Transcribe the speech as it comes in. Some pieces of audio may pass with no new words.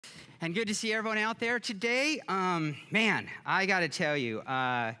And good to see everyone out there today. Man, I got to tell you,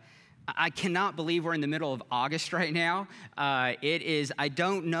 I cannot believe we're in the middle of August right now. I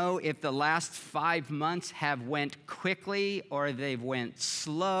don't know if the last 5 months have went quickly or they've went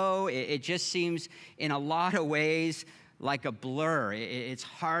slow. It just seems in a lot of ways like a blur. It's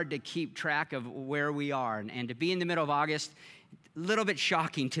hard to keep track of where we are. And to be in the middle of August, a little bit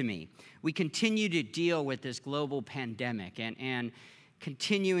shocking to me. We continue to deal with this global pandemic and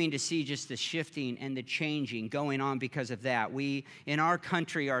continuing to see just the shifting and the changing going on because of that. We, in our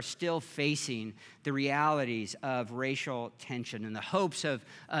country, are still facing the realities of racial tension and the hopes of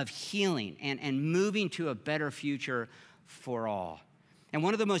healing and moving to a better future for all. And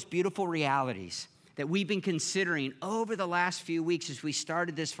one of the most beautiful realities that we've been considering over the last few weeks as we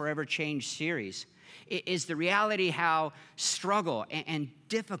started this Forever Change series is the reality how struggle and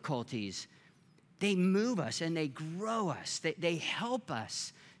difficulties, they move us and they grow us. They help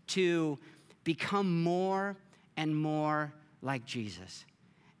us to become more and more like Jesus.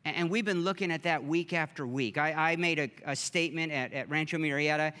 And we've been looking at that week after week. I made a statement at Rancho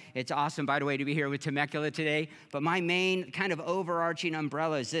Murrieta. It's awesome, by the way, to be here with Temecula today. But my main kind of overarching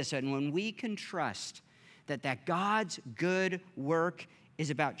umbrella is this. And when we can trust that God's good work is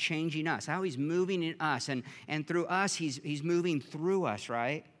about changing us, how he's moving in us, and through us, he's moving through us,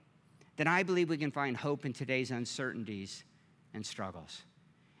 right? Then I believe we can find hope in today's uncertainties and struggles.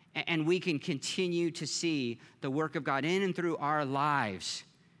 And we can continue to see the work of God in and through our lives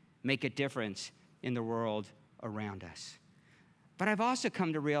make a difference in the world around us. But I've also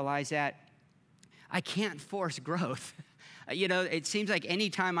come to realize that I can't force growth. You know, it seems like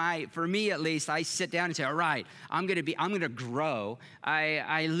anytime for me at least, I sit down and say, all right, I'm gonna grow,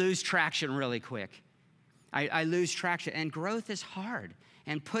 I lose traction really quick. I lose traction, and growth is hard.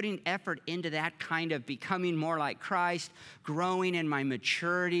 And putting effort into that kind of becoming more like Christ, growing in my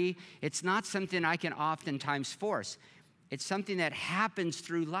maturity, it's not something I can oftentimes force. It's something that happens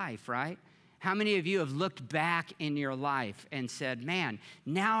through life, right? How many of you have looked back in your life and said, man,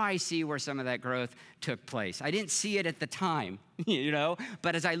 now I see where some of that growth took place. I didn't see it at the time, you know,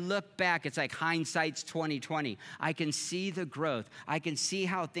 but as I look back, it's like hindsight's 20/20. I can see the growth. I can see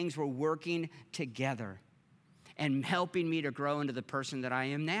how things were working together and helping me to grow into the person that I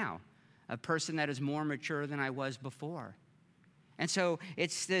am now, a person that is more mature than I was before. And so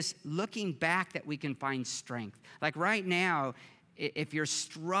it's this looking back that we can find strength. Like right now, if you're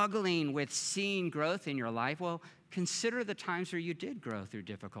struggling with seeing growth in your life, well, consider the times where you did grow through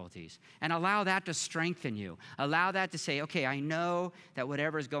difficulties and allow that to strengthen you. Allow that to say, okay, I know that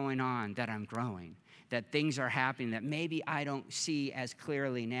whatever's going on, that I'm growing, that things are happening that maybe I don't see as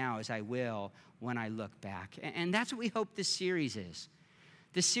clearly now as I will when I look back. And that's what we hope this series is.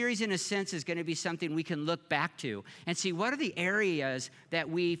 This series, in a sense, is going to be something we can look back to and see what are the areas that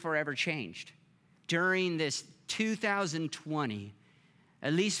we forever changed during this 2020,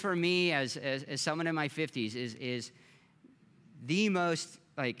 at least for me as someone in my 50s, is the most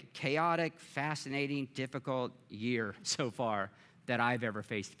like chaotic, fascinating, difficult year so far that I've ever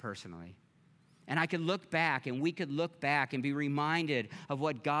faced personally. And I could look back, and we could look back and be reminded of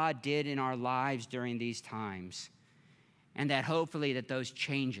what God did in our lives during these times. And that hopefully that those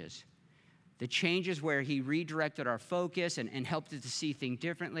changes, the changes where he redirected our focus and helped us to see things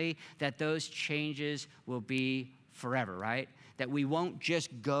differently, that those changes will be forever, right? That we won't just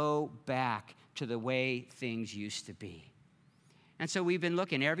go back to the way things used to be. And so we've been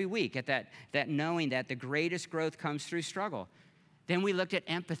looking every week at that knowing that the greatest growth comes through struggle. Then we looked at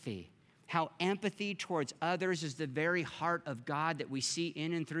empathy. How empathy towards others is the very heart of God that we see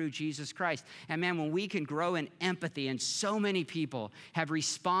in and through Jesus Christ. And man, when we can grow in empathy, and so many people have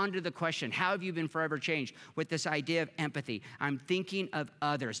responded to the question, how have you been forever changed? With this idea of empathy. I'm thinking of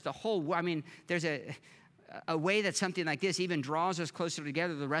others. There's a way that something like this even draws us closer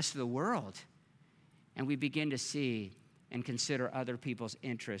together to the rest of the world. And we begin to see and consider other people's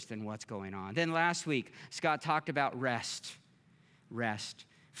interest in what's going on. Then last week, Scott talked about rest.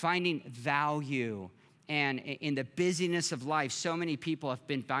 Finding value. And in the busyness of life, so many people have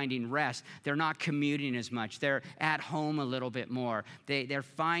been finding rest. They're not commuting as much. They're at home a little bit more. They're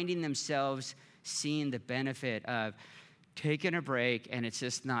finding themselves seeing the benefit of taking a break, and it's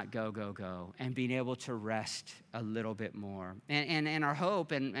just not go, and being able to rest a little bit more. And our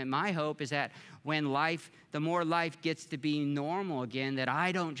hope, and my hope is that when the more life gets to be normal again, that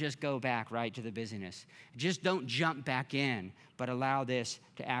I don't just go back right to the busyness. Just don't jump back in, but allow this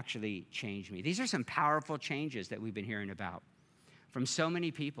to actually change me. These are some powerful changes that we've been hearing about from so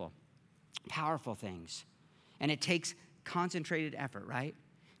many people. Powerful things. And it takes concentrated effort, right?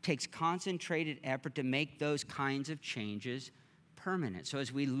 It takes concentrated effort to make those kinds of changes permanent. So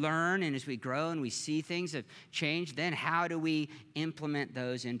as we learn and as we grow and we see things have changed, then how do we implement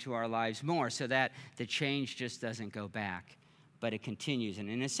those into our lives more so that the change just doesn't go back, but it continues and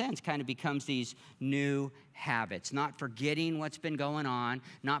in a sense kind of becomes these new habits, not forgetting what's been going on,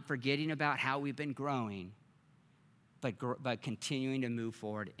 not forgetting about how we've been growing, but continuing to move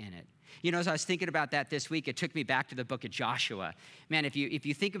forward in it. You know, as I was thinking about that this week, it took me back to the book of Joshua. Man, if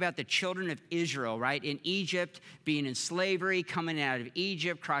you think about the children of Israel, right, in Egypt, being in slavery, coming out of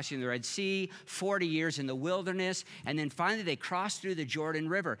Egypt, crossing the Red Sea, 40 years in the wilderness, and then finally they cross through the Jordan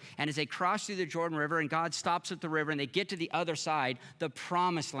River. And as they cross through the Jordan River and God stops at the river and they get to the other side, the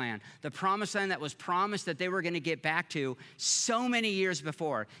promised land that was promised that they were going to get back to so many years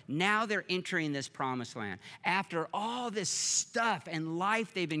before. Now they're entering this promised land after all this stuff and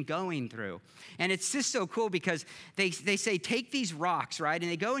life they've been going through. And it's just so cool because they say, take these rocks, right?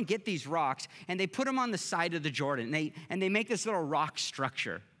 And they go and get these rocks and they put them on the side of the Jordan. And they make this little rock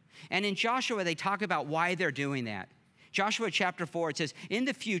structure. And in Joshua, they talk about why they're doing that. Joshua chapter 4, it says, in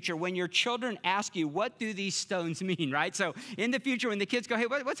the future, when your children ask you, what do these stones mean, right? So in the future, when the kids go, hey,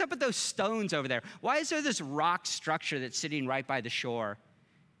 what's up with those stones over there? Why is there this rock structure that's sitting right by the shore?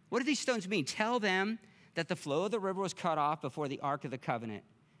 What do these stones mean? Tell them that the flow of the river was cut off before the Ark of the Covenant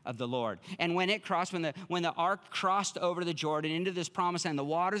of the Lord. And when it crossed, when the ark crossed over the Jordan into this promised land, the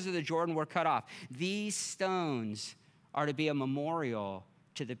waters of the Jordan were cut off. These stones are to be a memorial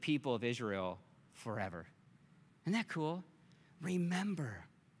to the people of Israel forever. Isn't that cool? Remember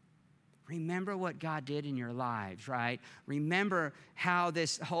what God did in your lives, right? Remember how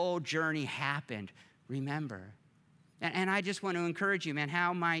this whole journey happened. Remember. And I just want to encourage you, man,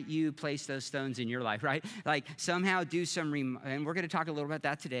 how might you place those stones in your life, right? Like somehow do and we're going to talk a little about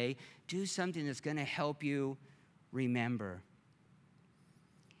that today, do something that's going to help you remember.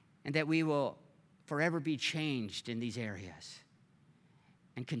 And that we will forever be changed in these areas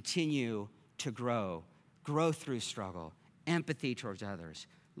and continue to grow through struggle, empathy towards others,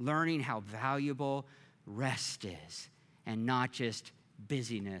 learning how valuable rest is and not just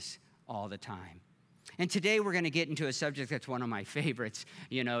busyness all the time. And today we're going to get into a subject that's one of my favorites.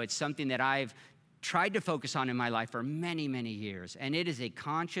 You know, it's something that I've tried to focus on in my life for many, many years. And it is a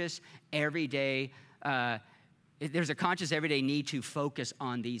conscious, everyday, there's a conscious, everyday need to focus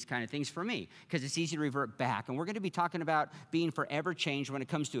on these kind of things for me because it's easy to revert back. And we're going to be talking about being forever changed when it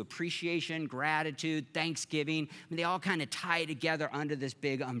comes to appreciation, gratitude, thanksgiving. I mean, they all kind of tie together under this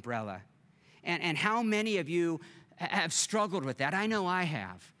big umbrella. And how many of you have struggled with that? I know I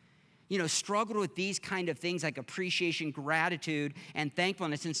have. You know, struggled with these kind of things like appreciation, gratitude, and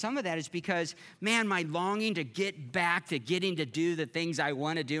thankfulness. And some of that is because, man, my longing to get back to getting to do the things I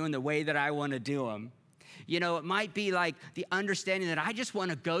want to do in the way that I want to do them. You know, it might be like the understanding that I just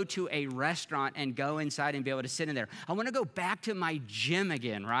want to go to a restaurant and go inside and be able to sit in there. I want to go back to my gym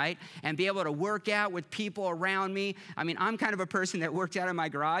again, right? And be able to work out with people around me. I mean, I'm kind of a person that works out in my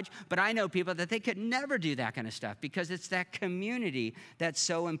garage, but I know people that they could never do that kind of stuff because it's that community that's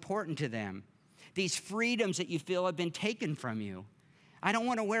so important to them. These freedoms that you feel have been taken from you. I don't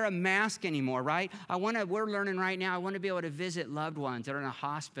want to wear a mask anymore, right? We're learning right now, I want to be able to visit loved ones that are in a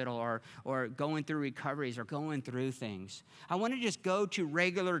hospital or going through recoveries or going through things. I want to just go to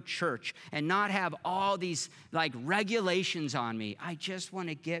regular church and not have all these like regulations on me. I just want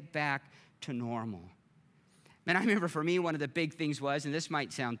to get back to normal. And I remember for me, one of the big things was, and this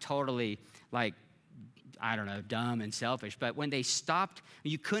might sound totally like, I don't know, dumb and selfish, but when they stopped,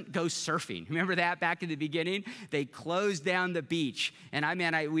 you couldn't go surfing. Remember that back in the beginning? They closed down the beach. And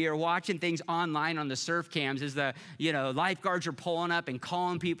we were watching things online on the surf cams as the, lifeguards are pulling up and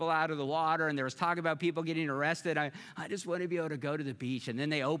calling people out of the water. And there was talk about people getting arrested. I just want to be able to go to the beach. And then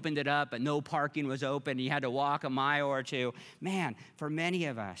they opened it up, but no parking was open. You had to walk a mile or two. Man, for many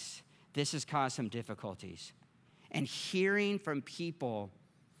of us, this has caused some difficulties. And hearing from people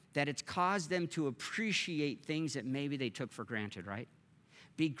that it's caused them to appreciate things that maybe they took for granted, right?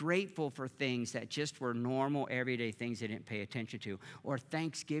 Be grateful for things that just were normal, everyday things they didn't pay attention to, or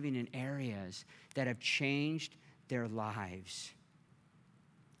thanksgiving in areas that have changed their lives.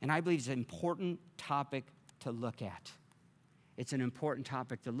 And I believe it's an important topic to look at. It's an important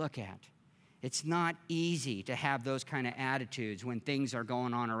topic to look at. It's not easy to have those kind of attitudes when things are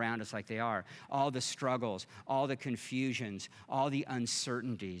going on around us like they are. All the struggles, all the confusions, all the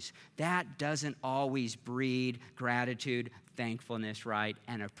uncertainties. That doesn't always breed gratitude, thankfulness, right,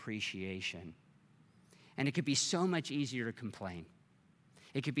 and appreciation. And it could be so much easier to complain.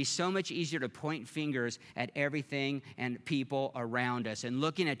 It could be so much easier to point fingers at everything and people around us and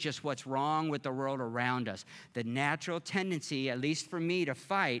looking at just what's wrong with the world around us. The natural tendency, at least for me, to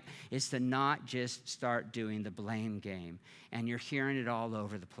fight is to not just start doing the blame game. And you're hearing it all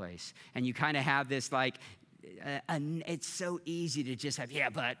over the place. And you kind of have this like, it's so easy to just have,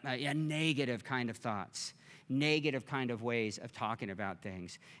 negative kind of thoughts. Negative kind of ways of talking about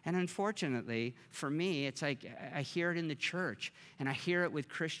things. And unfortunately, for me, it's like I hear it in the church, and I hear it with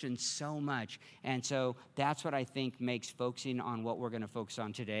Christians so much. And so that's what I think makes focusing on what we're going to focus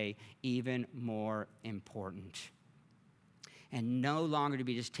on today even more important. And no longer to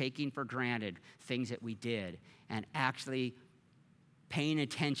be just taking for granted things that we did, and actually paying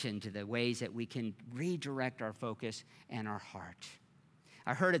attention to the ways that we can redirect our focus and our heart.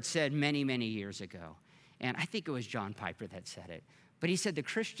 I heard it said many, many years ago. And I think it was John Piper that said it. But he said the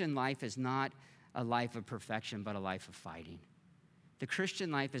Christian life is not a life of perfection, but a life of fighting. The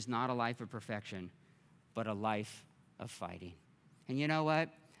Christian life is not a life of perfection, but a life of fighting. And you know what?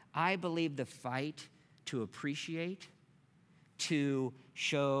 I believe the fight to appreciate, to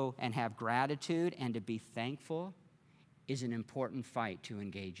show and have gratitude, and to be thankful is an important fight to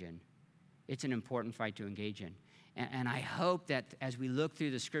engage in. It's an important fight to engage in. And I hope that as we look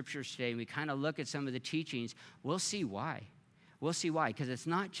through the scriptures today and we kind of look at some of the teachings, we'll see why. We'll see why, because it's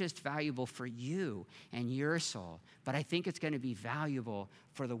not just valuable for you and your soul, but I think it's going to be valuable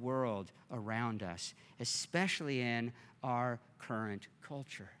for the world around us, especially in our current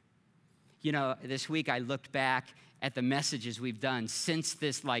culture. You know, this week I looked back at the messages we've done since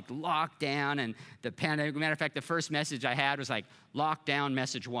this like lockdown and the pandemic. Matter of fact, the first message I had was like lockdown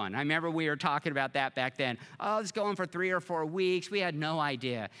message 1. I remember we were talking about that back then. Oh, it's going for 3 or 4 weeks. We had no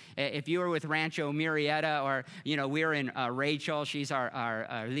idea. If you were with Rancho Murrieta, or, you know, we were in Rachel, she's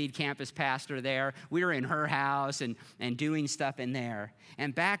our lead campus pastor there. We were in her house and doing stuff in there.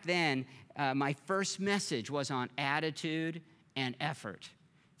 And back then, my first message was on attitude and effort.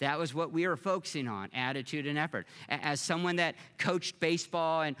 That was what we were focusing on, attitude and effort. As someone that coached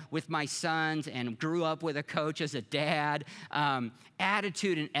baseball and with my sons and grew up with a coach as a dad,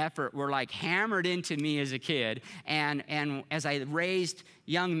 attitude and effort were like hammered into me as a kid. And as I raised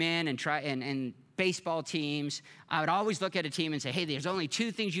young men and baseball teams, I would always look at a team and say, hey, there's only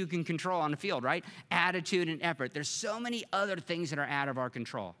 2 things you can control on the field, right? Attitude and effort. There's so many other things that are out of our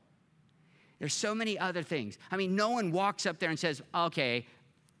control. There's so many other things. I mean, no one walks up there and says, okay,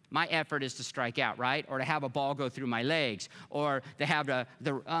 my effort is to strike out, right? Or to have a ball go through my legs, or to have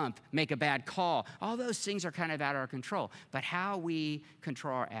the ump make a bad call. All those things are kind of out of our control. But how we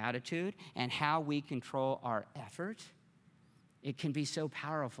control our attitude and how we control our effort, it can be so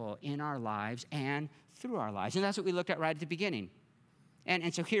powerful in our lives and through our lives. And that's what we looked at right at the beginning.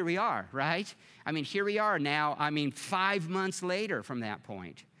 And so here we are, right? I mean, here we are now, 5 months later from that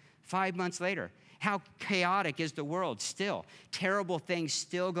point. 5 months later. How chaotic is the world still? Terrible things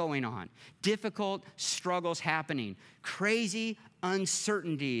still going on. Difficult struggles happening. Crazy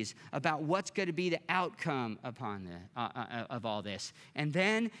uncertainties about what's going to be the outcome of all this. And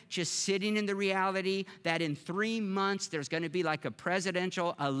then just sitting in the reality that in 3 months there's going to be like a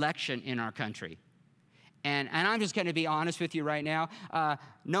presidential election in our country. And I'm just going to be honest with you right now.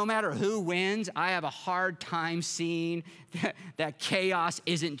 No matter who wins, I have a hard time seeing that chaos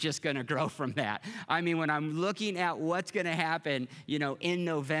isn't just going to grow from that. I mean, when I'm looking at what's going to happen, in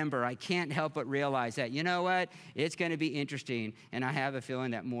November, I can't help but realize that, you know what? It's going to be interesting, and I have a feeling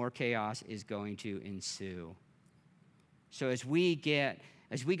that more chaos is going to ensue. So as we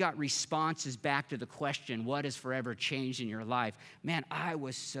got responses back to the question, what has forever changed in your life? Man, I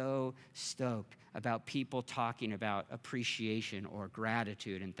was so stoked about people talking about appreciation or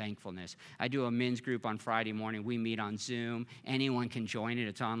gratitude and thankfulness. I do a men's group on Friday morning. We meet on Zoom. Anyone can join it.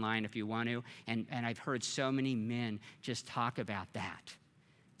 It's online if you want to. And I've heard so many men just talk about that.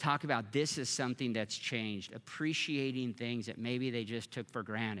 Talk about this is something that's changed, appreciating things that maybe they just took for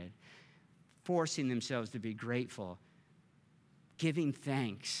granted, forcing themselves to be grateful, giving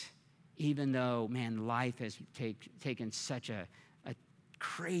thanks, even though, man, life has taken such a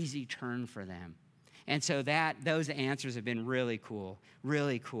crazy turn for them. And so those answers have been really cool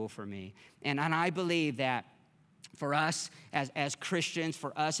for me. And I believe that for us as Christians,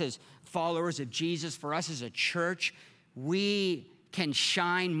 for us as followers of Jesus, for us as a church, we can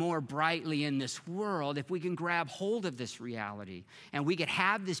shine more brightly in this world if we can grab hold of this reality and we could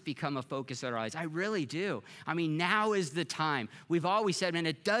have this become a focus of our lives. I really do. I mean, now is the time. We've always said, man,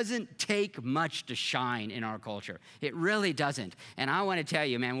 it doesn't take much to shine in our culture. It really doesn't. And I want to tell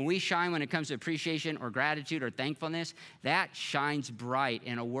you, man, when we shine when it comes to appreciation or gratitude or thankfulness, that shines bright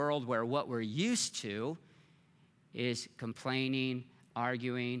in a world where what we're used to is complaining,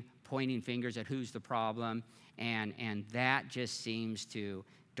 arguing, pointing fingers at who's the problem, and that just seems to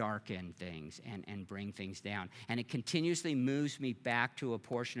darken things and bring things down. And it continuously moves me back to a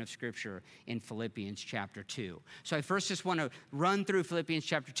portion of Scripture in Philippians chapter 2. So I first just want to run through Philippians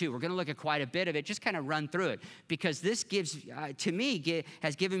chapter 2. We're going to look at quite a bit of it, just kind of run through it, because this gives, to me,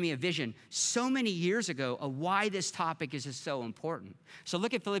 has given me a vision so many years ago of why this topic is so important. So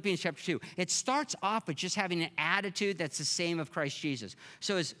look at Philippians chapter 2. It starts off with just having an attitude that's the same of Christ Jesus.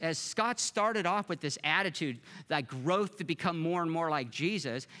 So as Scott started off with this attitude, that growth to become more and more like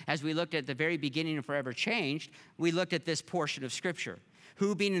Jesus, as we looked at the very beginning of Forever Changed, we looked at this portion of Scripture.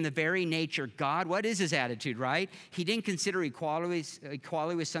 Who, being in the very nature God, what is his attitude, right? He didn't consider equality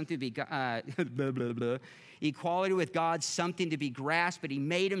with something to be, equality with God something to be grasped, but he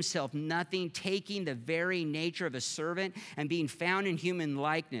made himself nothing, taking the very nature of a servant and being found in human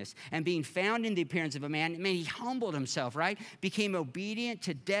likeness and being found in the appearance of a man. I mean, he humbled himself, right? Became obedient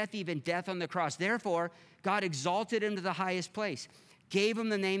to death, even death on the cross. Therefore, God exalted him to the highest place, gave him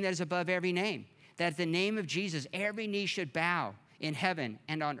the name that is above every name, that at the name of Jesus, every knee should bow in heaven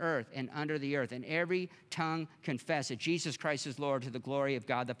and on earth and under the earth, and every tongue confess that Jesus Christ is Lord, to the glory of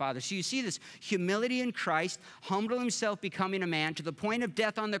God the Father. So you see this humility in Christ, humbling himself, becoming a man to the point of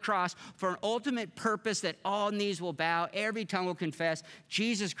death on the cross for an ultimate purpose that all knees will bow, every tongue will confess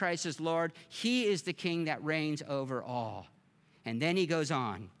Jesus Christ is Lord. He is the King that reigns over all. And then he goes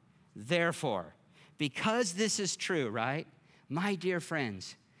on, therefore, because this is true, right? My dear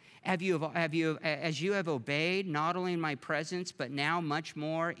friends, as you have obeyed, not only in my presence, but now much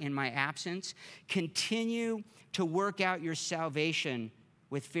more in my absence, continue to work out your salvation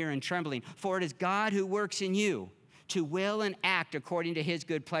with fear and trembling. For it is God who works in you to will and act according to his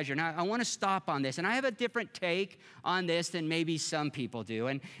good pleasure. Now, I want to stop on this, and I have a different take on this than maybe some people do.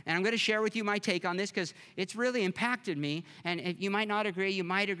 And I'm going to share with you my take on this because it's really impacted me. And you might not agree, you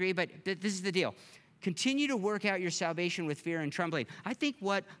might agree, but this is the deal. Continue to work out your salvation with fear and trembling. I think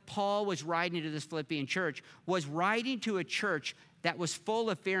what Paul was writing to this Philippian church was writing to a church that was full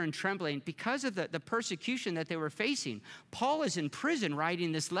of fear and trembling because of the persecution that they were facing. Paul is in prison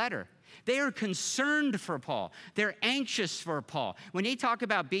writing this letter. They are concerned for Paul. They're anxious for Paul. When they talk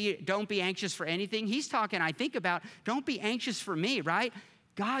about don't be anxious for anything, he's talking, I think, about don't be anxious for me, right?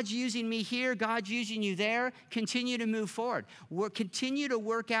 God's using me here. God's using you there. Continue to move forward. Continue to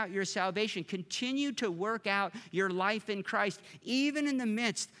work out your salvation. Continue to work out your life in Christ, even in the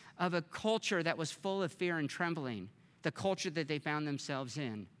midst of a culture that was full of fear and trembling, the culture that they found themselves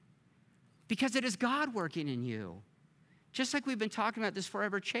in. Because it is God working in you. Just like we've been talking about this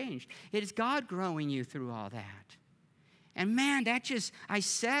Forever Changed. It is God growing you through all that. And man, I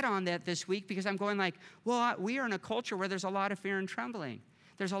sat on that this week because I'm going like, well, we are in a culture where there's a lot of fear and trembling.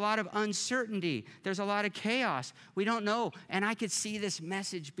 There's a lot of uncertainty. There's a lot of chaos. We don't know. And I could see this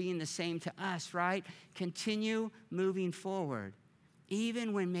message being the same to us, right? Continue moving forward.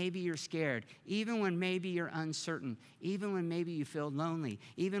 Even when maybe you're scared, even when maybe you're uncertain, even when maybe you feel lonely,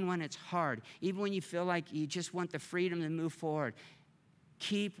 even when it's hard, even when you feel like you just want the freedom to move forward,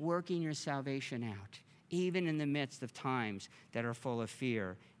 keep working your salvation out, even in the midst of times that are full of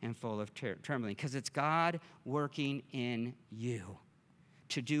fear and full of trembling, because it's God working in you.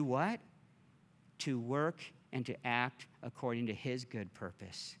 To do what? To work and to act according to his good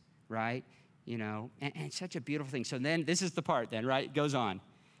purpose, right? You know, and it's such a beautiful thing. So then this is the part then, right? It goes on.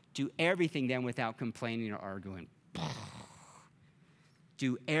 Do everything then without complaining or arguing.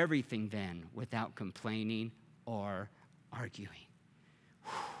 Do everything then without complaining or arguing.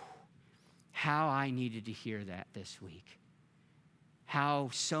 How I needed to hear that this week. How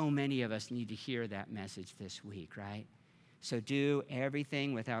so many of us need to hear that message this week, right? So do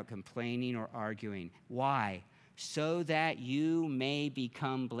everything without complaining or arguing. Why? So that you may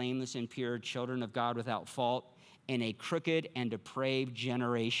become blameless and pure, children of God without fault, in a crooked and depraved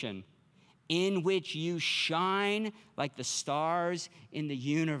generation, in which you shine like the stars in the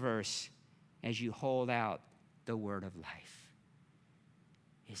universe as you hold out the word of life.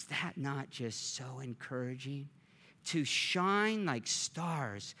 Is that not just so encouraging? To shine like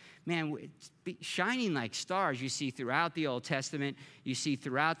stars. Man, shining like stars you see throughout the Old Testament. You see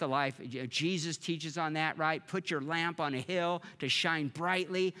throughout the life. Jesus teaches on that, right? Put your lamp on a hill to shine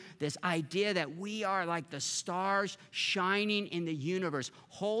brightly. This idea that we are like the stars shining in the universe,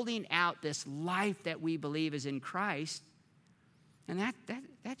 holding out this life that we believe is in Christ. And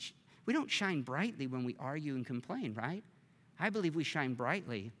that's we don't shine brightly when we argue and complain, right? I believe we shine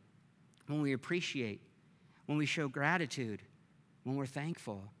brightly when we appreciate, when we show gratitude, when we're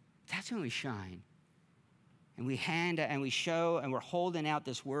thankful. That's when we shine. And we hand and we show and we're holding out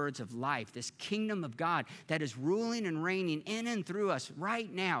this words of life, this kingdom of God that is ruling and reigning in and through us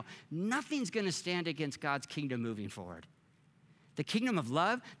right now. Nothing's going to stand against God's kingdom moving forward. The kingdom of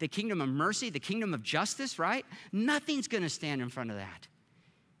love, the kingdom of mercy, the kingdom of justice, right? Nothing's going to stand in front of that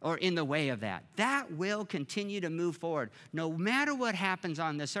or in the way of that. That will continue to move forward no matter what happens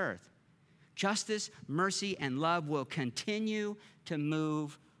on this earth. Justice, mercy, and love will continue to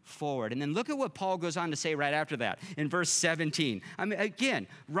move forward. And then look at what Paul goes on to say right after that in verse 17. I mean, again,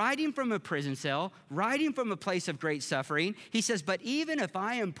 writing from a prison cell, writing from a place of great suffering, he says, but even if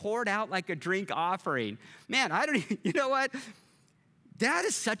I am poured out like a drink offering, man, you know what? That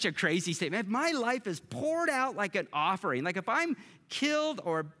is such a crazy statement. If my life is poured out like an offering, like if I'm killed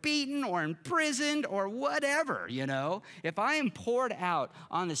or beaten or imprisoned or whatever, you know, if I am poured out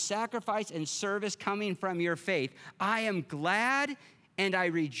on the sacrifice and service coming from your faith, I am glad and I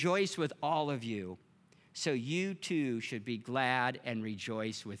rejoice with all of you. So you too should be glad and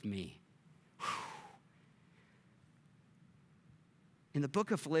rejoice with me. Whew. In the book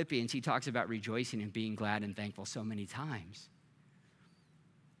of Philippians, he talks about rejoicing and being glad and thankful so many times.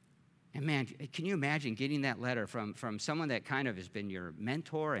 And man, can you imagine getting that letter from someone that kind of has been your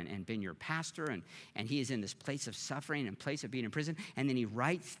mentor and been your pastor, and he is in this place of suffering and place of being in prison, and then he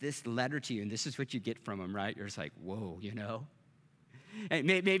writes this letter to you, and this is what you get from him, right? You're just like, whoa, you know? And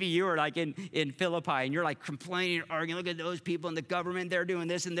maybe you were like in Philippi, and you're like complaining, arguing, look at those people in the government, they're doing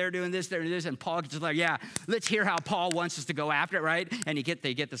this, and they're doing this, they're doing this, and Paul gets like, yeah, let's hear how Paul wants us to go after it, right? And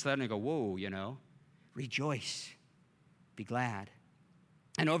they get this letter, and they go, whoa, you know? Rejoice, be glad.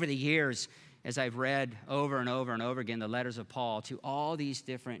 And over the years, as I've read over and over and over again the letters of Paul to all these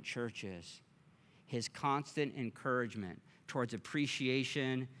different churches, his constant encouragement towards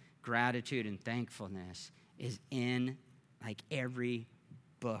appreciation, gratitude, and thankfulness is in like every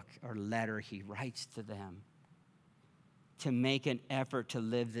book or letter he writes to them, to make an effort to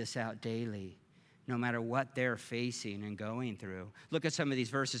live this out daily, no matter what they're facing and going through. Look at some of these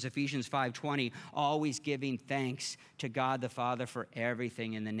verses. Ephesians 5:20, always giving thanks to God the Father for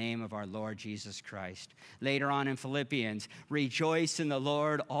everything in the name of our Lord Jesus Christ. Later on in Philippians, rejoice in the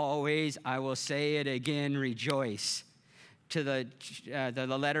Lord always. I will say it again, rejoice. To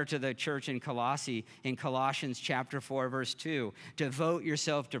the letter to the church in Colossae, in Colossians chapter 4, verse 2, devote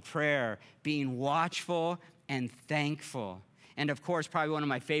yourself to prayer, being watchful and thankful. And of course, probably one of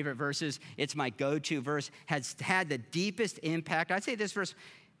my favorite verses, it's my go-to verse, has had the deepest impact. I'd say this verse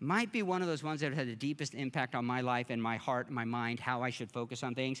might be one of those ones that have had the deepest impact on my life and my heart, my mind, how I should focus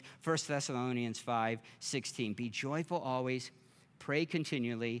on things. 1 Thessalonians 5:16, be joyful always, pray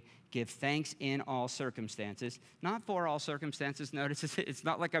continually, give thanks in all circumstances. Not for all circumstances. Notice it's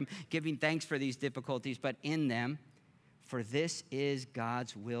not like I'm giving thanks for these difficulties, but in them. For this is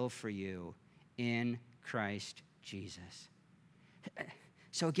God's will for you in Christ Jesus.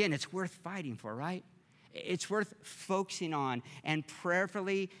 So again, it's worth fighting for, right? It's worth focusing on and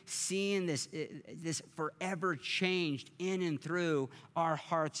prayerfully seeing this forever changed in and through our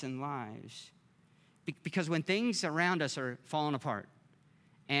hearts and lives. Because when things around us are falling apart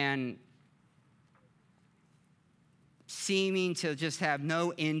and seeming to just have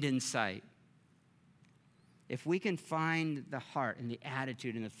no end in sight, if we can find the heart and the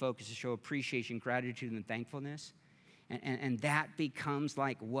attitude and the focus to show appreciation, gratitude, and thankfulness, and that becomes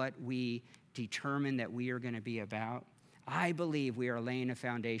like what we determine that we are going to be about, I believe we are laying a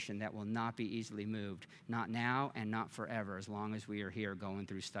foundation that will not be easily moved, not now and not forever, as long as we are here going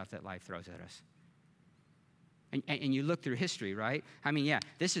through stuff that life throws at us. And you look through history, right? I mean, yeah,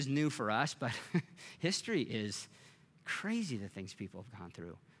 this is new for us, but history is crazy, the things people have gone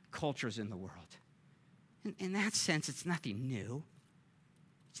through, cultures in the world. In that sense, it's nothing new.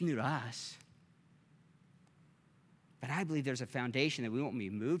 It's new to us. But I believe there's a foundation that we won't be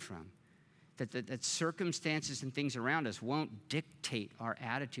moved from, that circumstances and things around us won't dictate our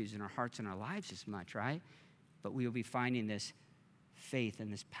attitudes and our hearts and our lives as much, right? But we will be finding this faith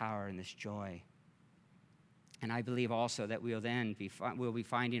and this power and this joy. And I believe also that we'll be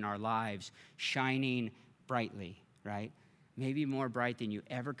finding our lives shining brightly, right? Maybe more bright than you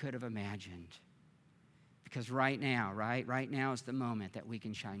ever could have imagined. Because right now is the moment that we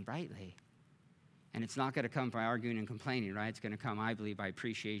can shine brightly. And it's not going to come by arguing and complaining, right? It's going to come, I believe, by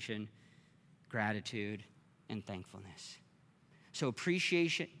appreciation, gratitude, and thankfulness. So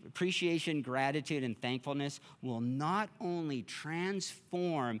appreciation, gratitude, and thankfulness will not only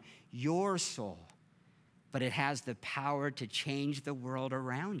transform your soul, but it has the power to change the world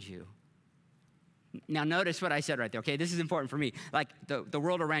around you. Now, notice what I said right there, okay? This is important for me. Like the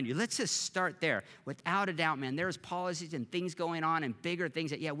world around you. Let's just start there. Without a doubt, man, there's policies and things going on and bigger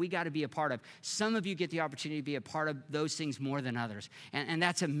things that, yeah, we got to be a part of. Some of you get the opportunity to be a part of those things more than others. And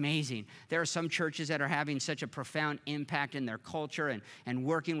that's amazing. There are some churches that are having such a profound impact in their culture and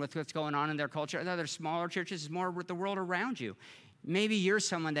working with what's going on in their culture. And other smaller churches is more with the world around you. Maybe you're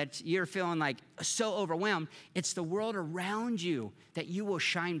someone that you're feeling like so overwhelmed. It's the world around you that you will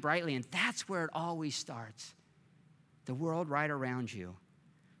shine brightly, and that's where it always starts. The world right around you.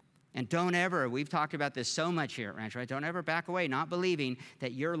 And don't ever, we've talked about this so much here at Ranch, right? Don't ever back away, not believing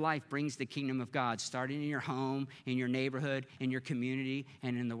that your life brings the kingdom of God, starting in your home, in your neighborhood, in your community,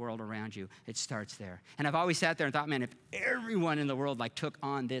 and in the world around you. It starts there. And I've always sat there and thought, man, if everyone in the world like took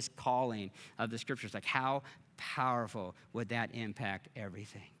on this calling of the scriptures, like how powerful would that impact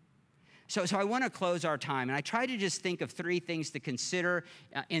everything? So I want to close our time, and I try to just think of 3 things to consider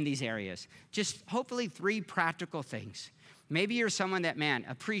in these areas. Just hopefully 3 practical things. Maybe you're someone that, man,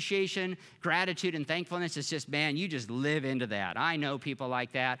 appreciation, gratitude, and thankfulness is just, man, you just live into that. I know people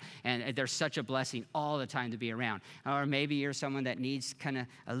like that, and they're such a blessing all the time to be around. Or maybe you're someone that needs kind of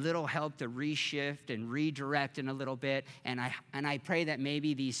a little help to reshift and redirect in a little bit, and I pray that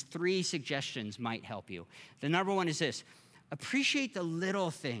maybe these 3 suggestions might help you. The number 1 is this: appreciate the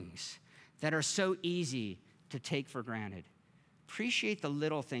little things that are so easy to take for granted. Appreciate the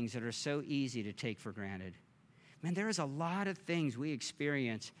little things that are so easy to take for granted. Man, there is a lot of things we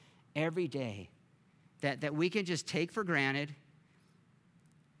experience every day that we can just take for granted.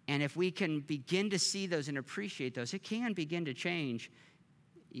 And if we can begin to see those and appreciate those, it can begin to change,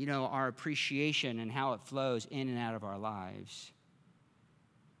 our appreciation and how it flows in and out of our lives.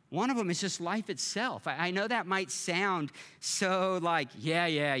 One of them is just life itself. I know that might sound so like,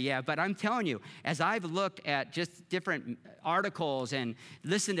 yeah, but I'm telling you, as I've looked at just different articles and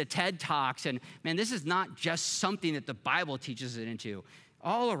listened to TED Talks, and man, this is not just something that the Bible teaches it into.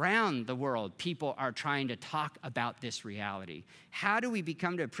 All around the world, people are trying to talk about this reality. How do we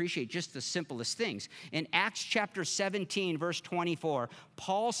become to appreciate just the simplest things? In Acts chapter 17, verse 24,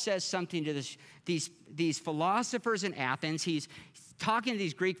 Paul says something to these philosophers in Athens. He's talking to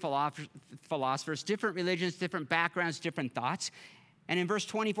these Greek philosophers, different religions, different backgrounds, different thoughts. And in verse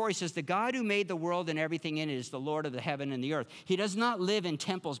 24, he says, the God who made the world and everything in it is the Lord of the heaven and the earth. He does not live in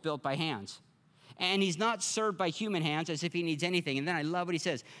temples built by hands. And he's not served by human hands as if he needs anything. And then I love what he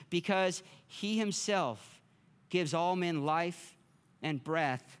says, because he himself gives all men life and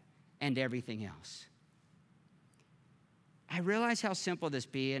breath and everything else. I realize how simple this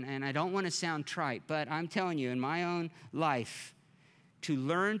be, and I don't want to sound trite, but I'm telling you, in my own life, to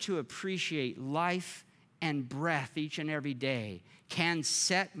learn to appreciate life and breath each and every day can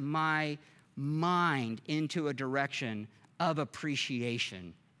set my mind into a direction of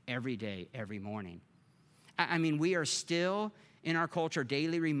appreciation every day, every morning. I mean, we are still in our culture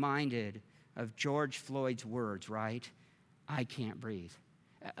daily reminded of George Floyd's words, right? I can't breathe.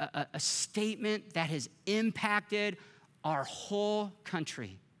 A statement that has impacted our whole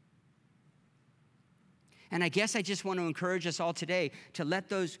country. And I guess I just want to encourage us all today to let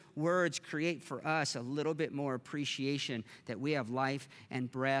those words create for us a little bit more appreciation that we have life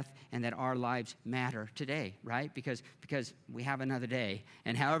and breath and that our lives matter today, right? Because we have another day.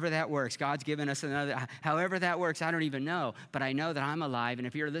 And however that works, God's given us another, however that works, I don't even know. But I know that I'm alive, and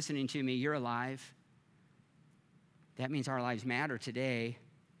if you're listening to me, you're alive. That means our lives matter today.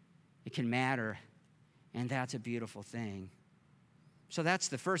 It can matter, and that's a beautiful thing. So that's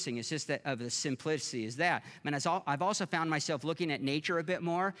the first thing. It's just that of the simplicity is that. Man, I've also found myself looking at nature a bit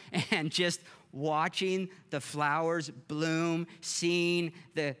more and just watching the flowers bloom, seeing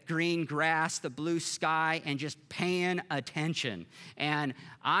the green grass, the blue sky, and just paying attention. And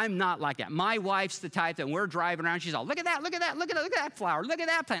I'm not like that. My wife's the type that when we're driving around, she's all, look at that, look at that, look at that, look at that flower, look at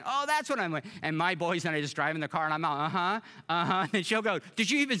that plant. Oh, that's what I'm, and my boys and I just drive in the car, and I'm all, And she'll go, did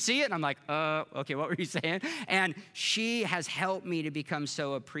you even see it? And I'm like, okay, what were you saying? And she has helped me to become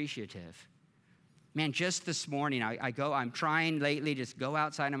so appreciative. Man, just this morning, I'm trying lately just go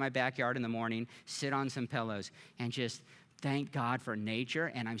outside in my backyard in the morning, sit on some pillows, and just thank God for nature.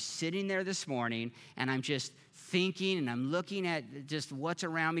 And I'm sitting there this morning, and I'm just thinking, and I'm looking at just what's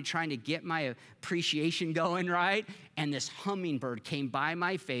around me, trying to get my appreciation going, right? And this hummingbird came by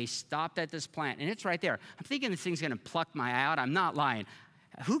my face, stopped at this plant, and it's right there. I'm thinking this thing's gonna pluck my eye out. I'm not lying.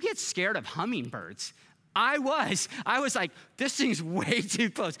 Who gets scared of hummingbirds? I was like, this thing's way too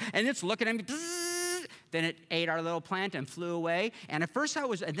close. And it's looking at me. Then it ate our little plant and flew away. And at first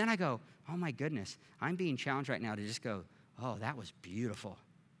and then I go, oh my goodness, I'm being challenged right now to just go, oh, that was beautiful.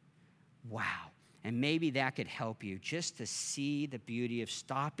 Wow. And maybe that could help you just to see the beauty of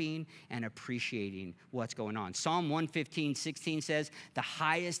stopping and appreciating what's going on. Psalm 115:16 says, the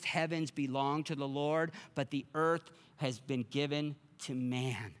highest heavens belong to the Lord, but the earth has been given to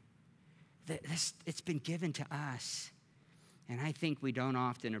man. It's been given to us. And I think we don't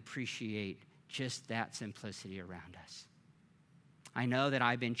often appreciate just that simplicity around us. I know that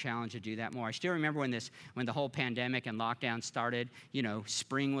I've been challenged to do that more. I still remember when the whole pandemic and lockdown started,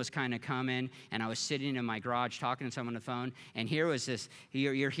 spring was kind of coming, and I was sitting in my garage talking to someone on the phone, and here was this,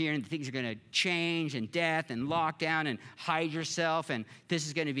 you're hearing things are going to change, and death, and lockdown, and hide yourself, and this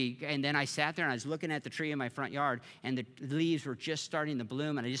is going to be, and then I sat there, and I was looking at the tree in my front yard, and the leaves were just starting to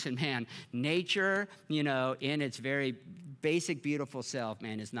bloom, and I just said, man, nature, in its very basic, beautiful self,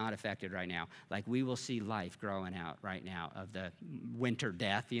 man, is not affected right now. Like, we will see life growing out right now of the winter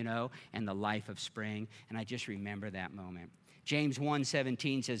death, and the life of spring. And I just remember that moment. James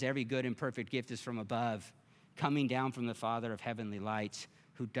 1:17 says, every good and perfect gift is from above, coming down from the Father of heavenly lights,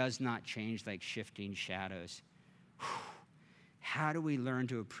 who does not change like shifting shadows. How do we learn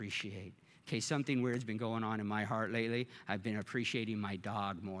to appreciate? Okay, something weird's been going on in my heart lately. I've been appreciating my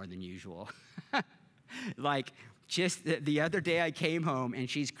dog more than usual. Like, just the other day I came home, and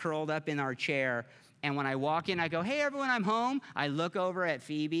she's curled up in our chair, and when I walk in, I go, hey, everyone, I'm home. I look over at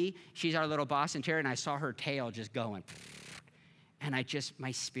Phoebe. She's our little Boston Terrier, and I saw her tail just going. And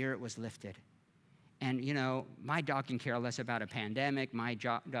my spirit was lifted. And, my dog can care less about a pandemic. My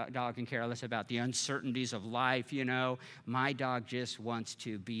dog can care less about the uncertainties of life, My dog just wants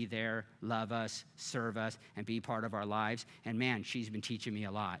to be there, love us, serve us, and be part of our lives. And, man, she's been teaching me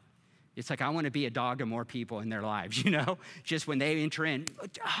a lot. It's like I want to be a dog to more people in their lives, Just when they enter in,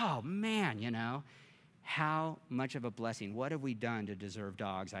 oh, man, How much of a blessing. What have we done to deserve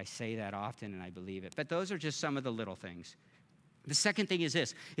dogs? I say that often, and I believe it. But those are just some of the little things. The second thing is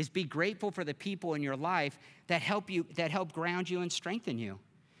this, is be grateful for the people in your life that help ground you and strengthen you.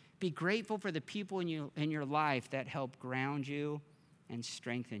 Be grateful for the people in your life that help ground you and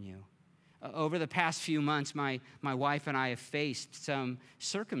strengthen you. Over the past few months, my wife and I have faced some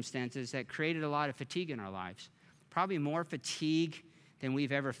circumstances that created a lot of fatigue in our lives. Probably more fatigue than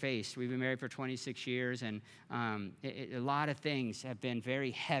we've ever faced. We've been married for 26 years, and a lot of things have been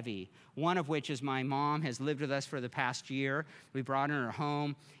very heavy. One of which is my mom has lived with us for the past year. We brought her in her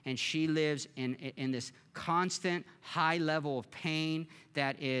home, and she lives in this constant high level of pain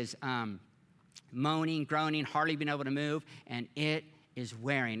that is moaning, groaning, hardly being able to move, and it is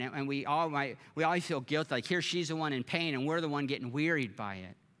wearing. And we always feel guilty, like here she's the one in pain, and we're the one getting wearied by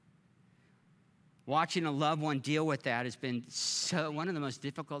it. Watching a loved one deal with that has been one of the most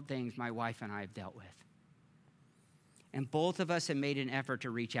difficult things my wife and I have dealt with. And both of us have made an effort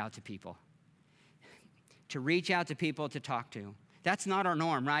to reach out to people. To talk to. That's not our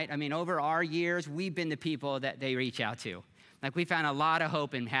norm, right? I mean, over our years, we've been the people that they reach out to. Like, we found a lot of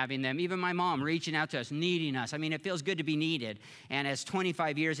hope in having them. Even my mom reaching out to us, needing us. I mean, it feels good to be needed. And as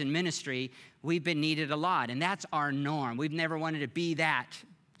 25 years in ministry, we've been needed a lot. And that's our norm. We've never wanted to be that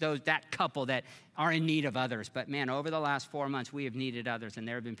couple that are in need of others. But man, over the last 4 months, we have needed others, and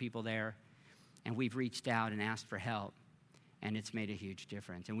there have been people there, and we've reached out and asked for help, and it's made a huge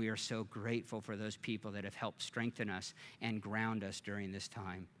difference. And we are so grateful for those people that have helped strengthen us and ground us during this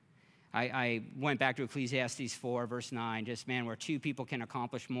time. I went back to Ecclesiastes 4, verse 9, just, man, where two people can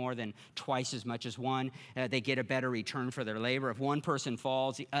accomplish more than twice as much as one, they get a better return for their labor. If one person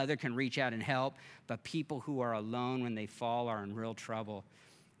falls, the other can reach out and help, but people who are alone when they fall are in real trouble.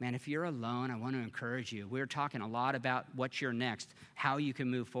 Man, if you're alone, I want to encourage you. We're talking a lot about what's your next, how you can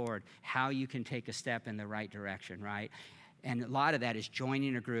move forward, how you can take a step in the right direction, right? And a lot of that is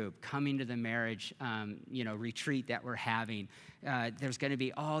joining a group, coming to the marriage, retreat that we're having. There's going to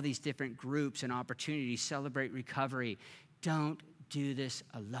be all these different groups and opportunities. Celebrate Recovery. Don't do this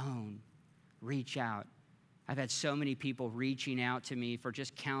alone. Reach out. I've had so many people reaching out to me for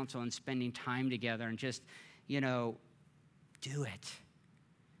just counsel and spending time together and just, do it.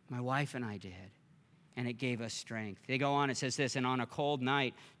 My wife and I did, and it gave us strength. They go on, it says this, and on a cold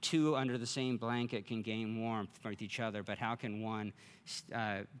night, two under the same blanket can gain warmth with each other, but how can one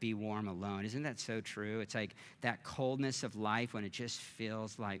be warm alone? Isn't that so true? It's like that coldness of life when it just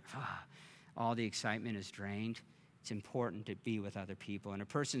feels like all the excitement is drained. It's important to be with other people. And a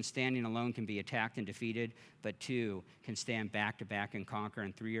person standing alone can be attacked and defeated, but two can stand back to back and conquer,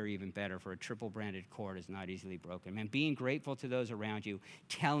 and three are even better, for a triple-branded cord is not easily broken. Man, being grateful to those around you,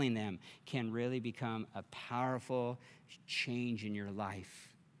 telling them, can really become a powerful change in your life.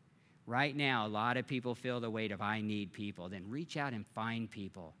 Right now, a lot of people feel the weight of, I need people. Then reach out and find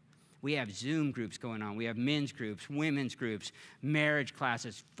people. We have Zoom groups going on. We have men's groups, women's groups, marriage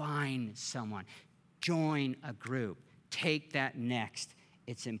classes. Find someone. Join a group. Take that next.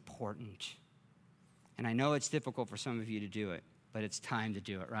 It's important. And I know it's difficult for some of you to do it, but it's time to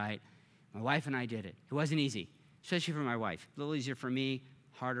do it, right? My wife and I did it. It wasn't easy, especially for my wife. A little easier for me,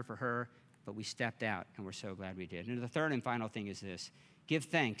 harder for her, but we stepped out, and we're so glad we did. And the third and final thing is this. Give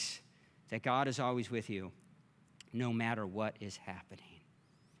thanks that God is always with you, no matter what is happening.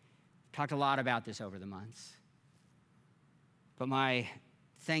 Talked a lot about this over the months. But my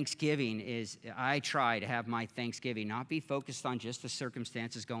Thanksgiving is, I try to have my Thanksgiving not be focused on just the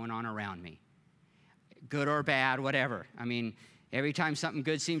circumstances going on around me, good or bad, whatever. I mean, every time something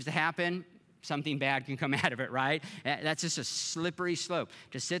good seems to happen, something bad can come out of it, right? That's just a slippery slope.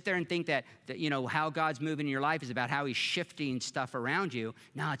 To sit there and think that how God's moving in your life is about how he's shifting stuff around you.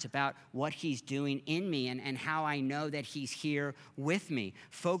 No, it's about what he's doing in me and how I know that he's here with me.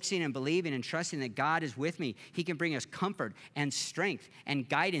 Focusing and believing and trusting that God is with me. He can bring us comfort and strength and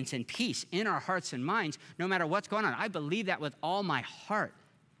guidance and peace in our hearts and minds, no matter what's going on. I believe that with all my heart.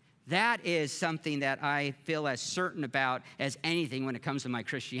 That is something that I feel as certain about as anything when it comes to my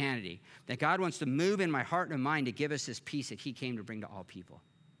Christianity. That God wants to move in my heart and mind to give us this peace that he came to bring to all people.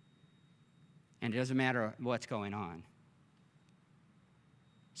 And it doesn't matter what's going on.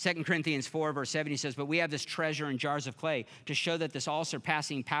 2 Corinthians 4, verse 7, he says, but we have this treasure in jars of clay to show that this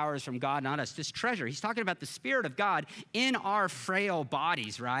all-surpassing power is from God, not us. This treasure, he's talking about the Spirit of God in our frail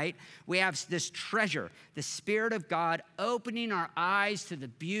bodies, right? We have this treasure, the Spirit of God opening our eyes to the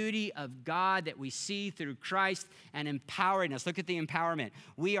beauty of God that we see through Christ and empowering us. Look at the empowerment.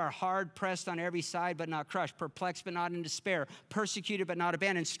 We are hard-pressed on every side but not crushed, perplexed but not in despair, persecuted but not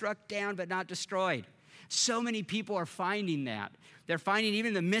abandoned, struck down but not destroyed. So many people are finding that. They're finding even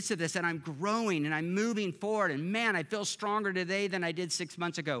in the midst of this that I'm growing and I'm moving forward. And man, I feel stronger today than I did 6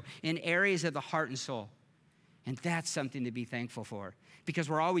 months ago in areas of the heart and soul. And that's something to be thankful for because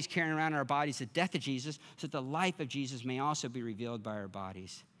we're always carrying around in our bodies the death of Jesus so that the life of Jesus may also be revealed by our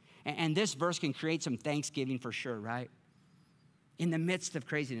bodies. And this verse can create some thanksgiving for sure, right? In the midst of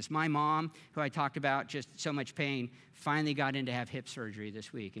craziness. My mom, who I talked about, just so much pain, finally got in to have hip surgery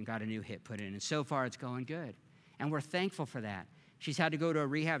this week and got a new hip put in. And so far, it's going good. And we're thankful for that. She's had to go to a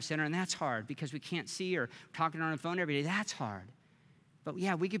rehab center, and that's hard because we can't see her talking on the phone every day. That's hard. But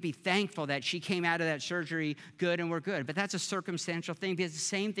yeah, we could be thankful that she came out of that surgery good and we're good. But that's a circumstantial thing because the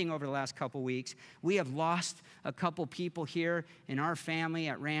same thing over the last couple weeks. We have lost a couple people here in our family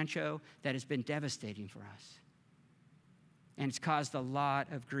at Rancho that has been devastating for us. And it's caused a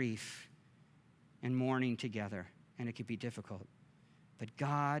lot of grief and mourning together, and it could be difficult. But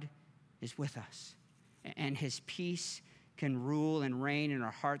God is with us, and his peace can rule and reign in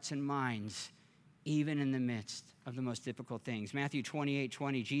our hearts and minds, even in the midst of the most difficult things. Matthew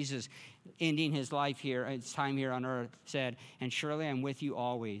 28:20, Jesus, ending his life here, his time here on earth, said, and surely I'm with you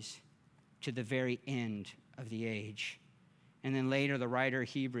always to the very end of the age. And then later, the writer of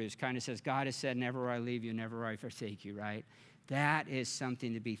Hebrews kind of says, God has said, never will I leave you, never will I forsake you, right? That is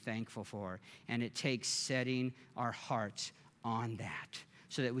something to be thankful for. And it takes setting our hearts on that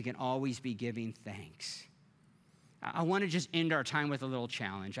so that we can always be giving thanks. I want to just end our time with a little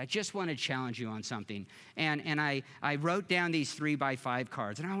challenge. I just want to challenge you on something. And I wrote down these 3x5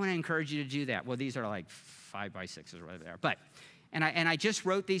 cards, and I want to encourage you to do that. Well, these are like 5x6s right there. But And I just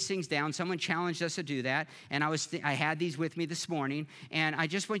wrote these things down. Someone challenged us to do that. And I had these with me this morning. And I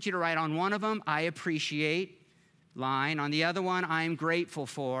just want you to write on one of them, I appreciate line. On the other one, I'm grateful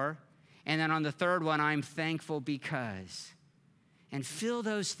for. And then on the third one, I'm thankful because. And fill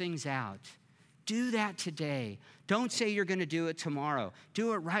those things out. Do that today. Don't say you're going to do it tomorrow.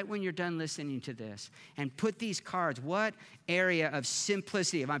 Do it right when you're done listening to this. And put these cards. What area of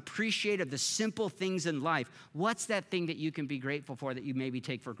simplicity, of appreciate of the simple things in life? What's that thing that you can be grateful for that you maybe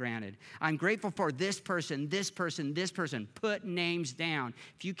take for granted? I'm grateful for this person, this person, this person. Put names down.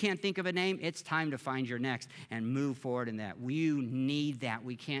 If you can't think of a name, it's time to find your next and move forward in that. You need that.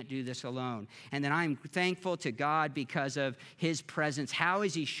 We can't do this alone. And then I'm thankful to God because of his presence. How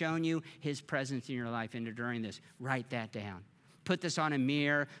has he shown you his presence in your life during this? Write that down. Put this on a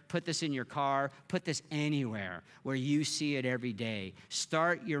mirror. Put this in your car. Put this anywhere where you see it every day.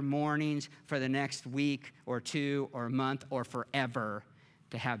 Start your mornings for the next week or two or month or forever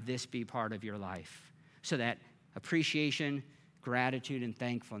to have this be part of your life so that appreciation, gratitude, and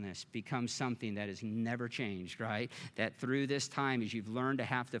thankfulness becomes something that has never changed, right? That through this time, as you've learned to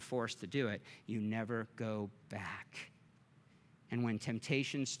have the force to do it, you never go back. And when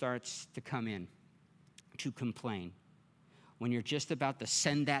temptation starts to come in, to complain, when you're just about to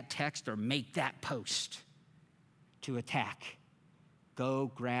send that text or make that post to attack,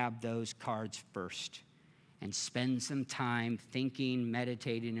 go grab those cards first and spend some time thinking,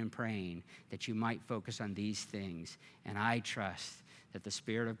 meditating, and praying that you might focus on these things. And I trust that the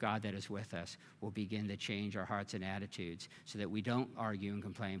Spirit of God that is with us will begin to change our hearts and attitudes so that we don't argue and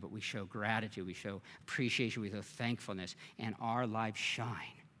complain, but we show gratitude, we show appreciation, we show thankfulness, and our lives shine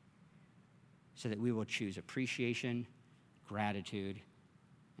so that we will choose appreciation, gratitude,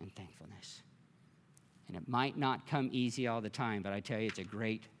 and thankfulness. And it might not come easy all the time, but I tell you, it's a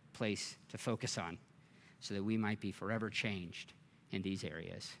great place to focus on so that we might be forever changed in these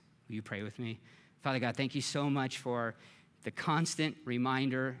areas. Will you pray with me? Father God, thank you so much for the constant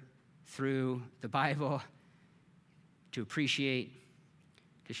reminder through the Bible to appreciate,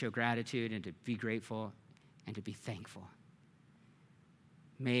 to show gratitude, and to be grateful, and to be thankful.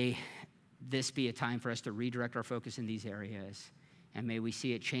 May this be a time for us to redirect our focus in these areas, and may we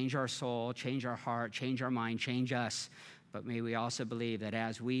see it change our soul, change our heart, change our mind, change us. But may we also believe that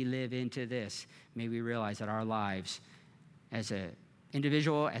as we live into this, may we realize that our lives as an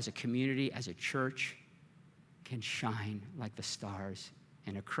individual, as a community, as a church, can shine like the stars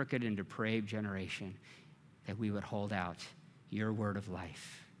in a crooked and depraved generation, that we would hold out your word of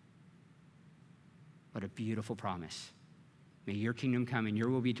life. What a beautiful promise. May your kingdom come and your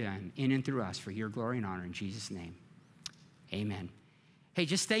will be done in and through us for your glory and honor in Jesus' name. Amen. Hey,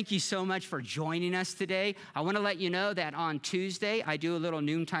 just thank you so much for joining us today. I want to let you know that on Tuesday, I do a little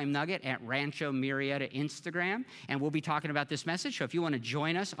noontime nugget at Rancho Murrieta Instagram, and we'll be talking about this message. So if you want to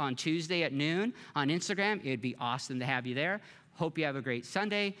join us on Tuesday at noon on Instagram, it'd be awesome to have you there. Hope you have a great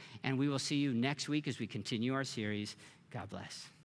Sunday, and we will see you next week as we continue our series. God bless.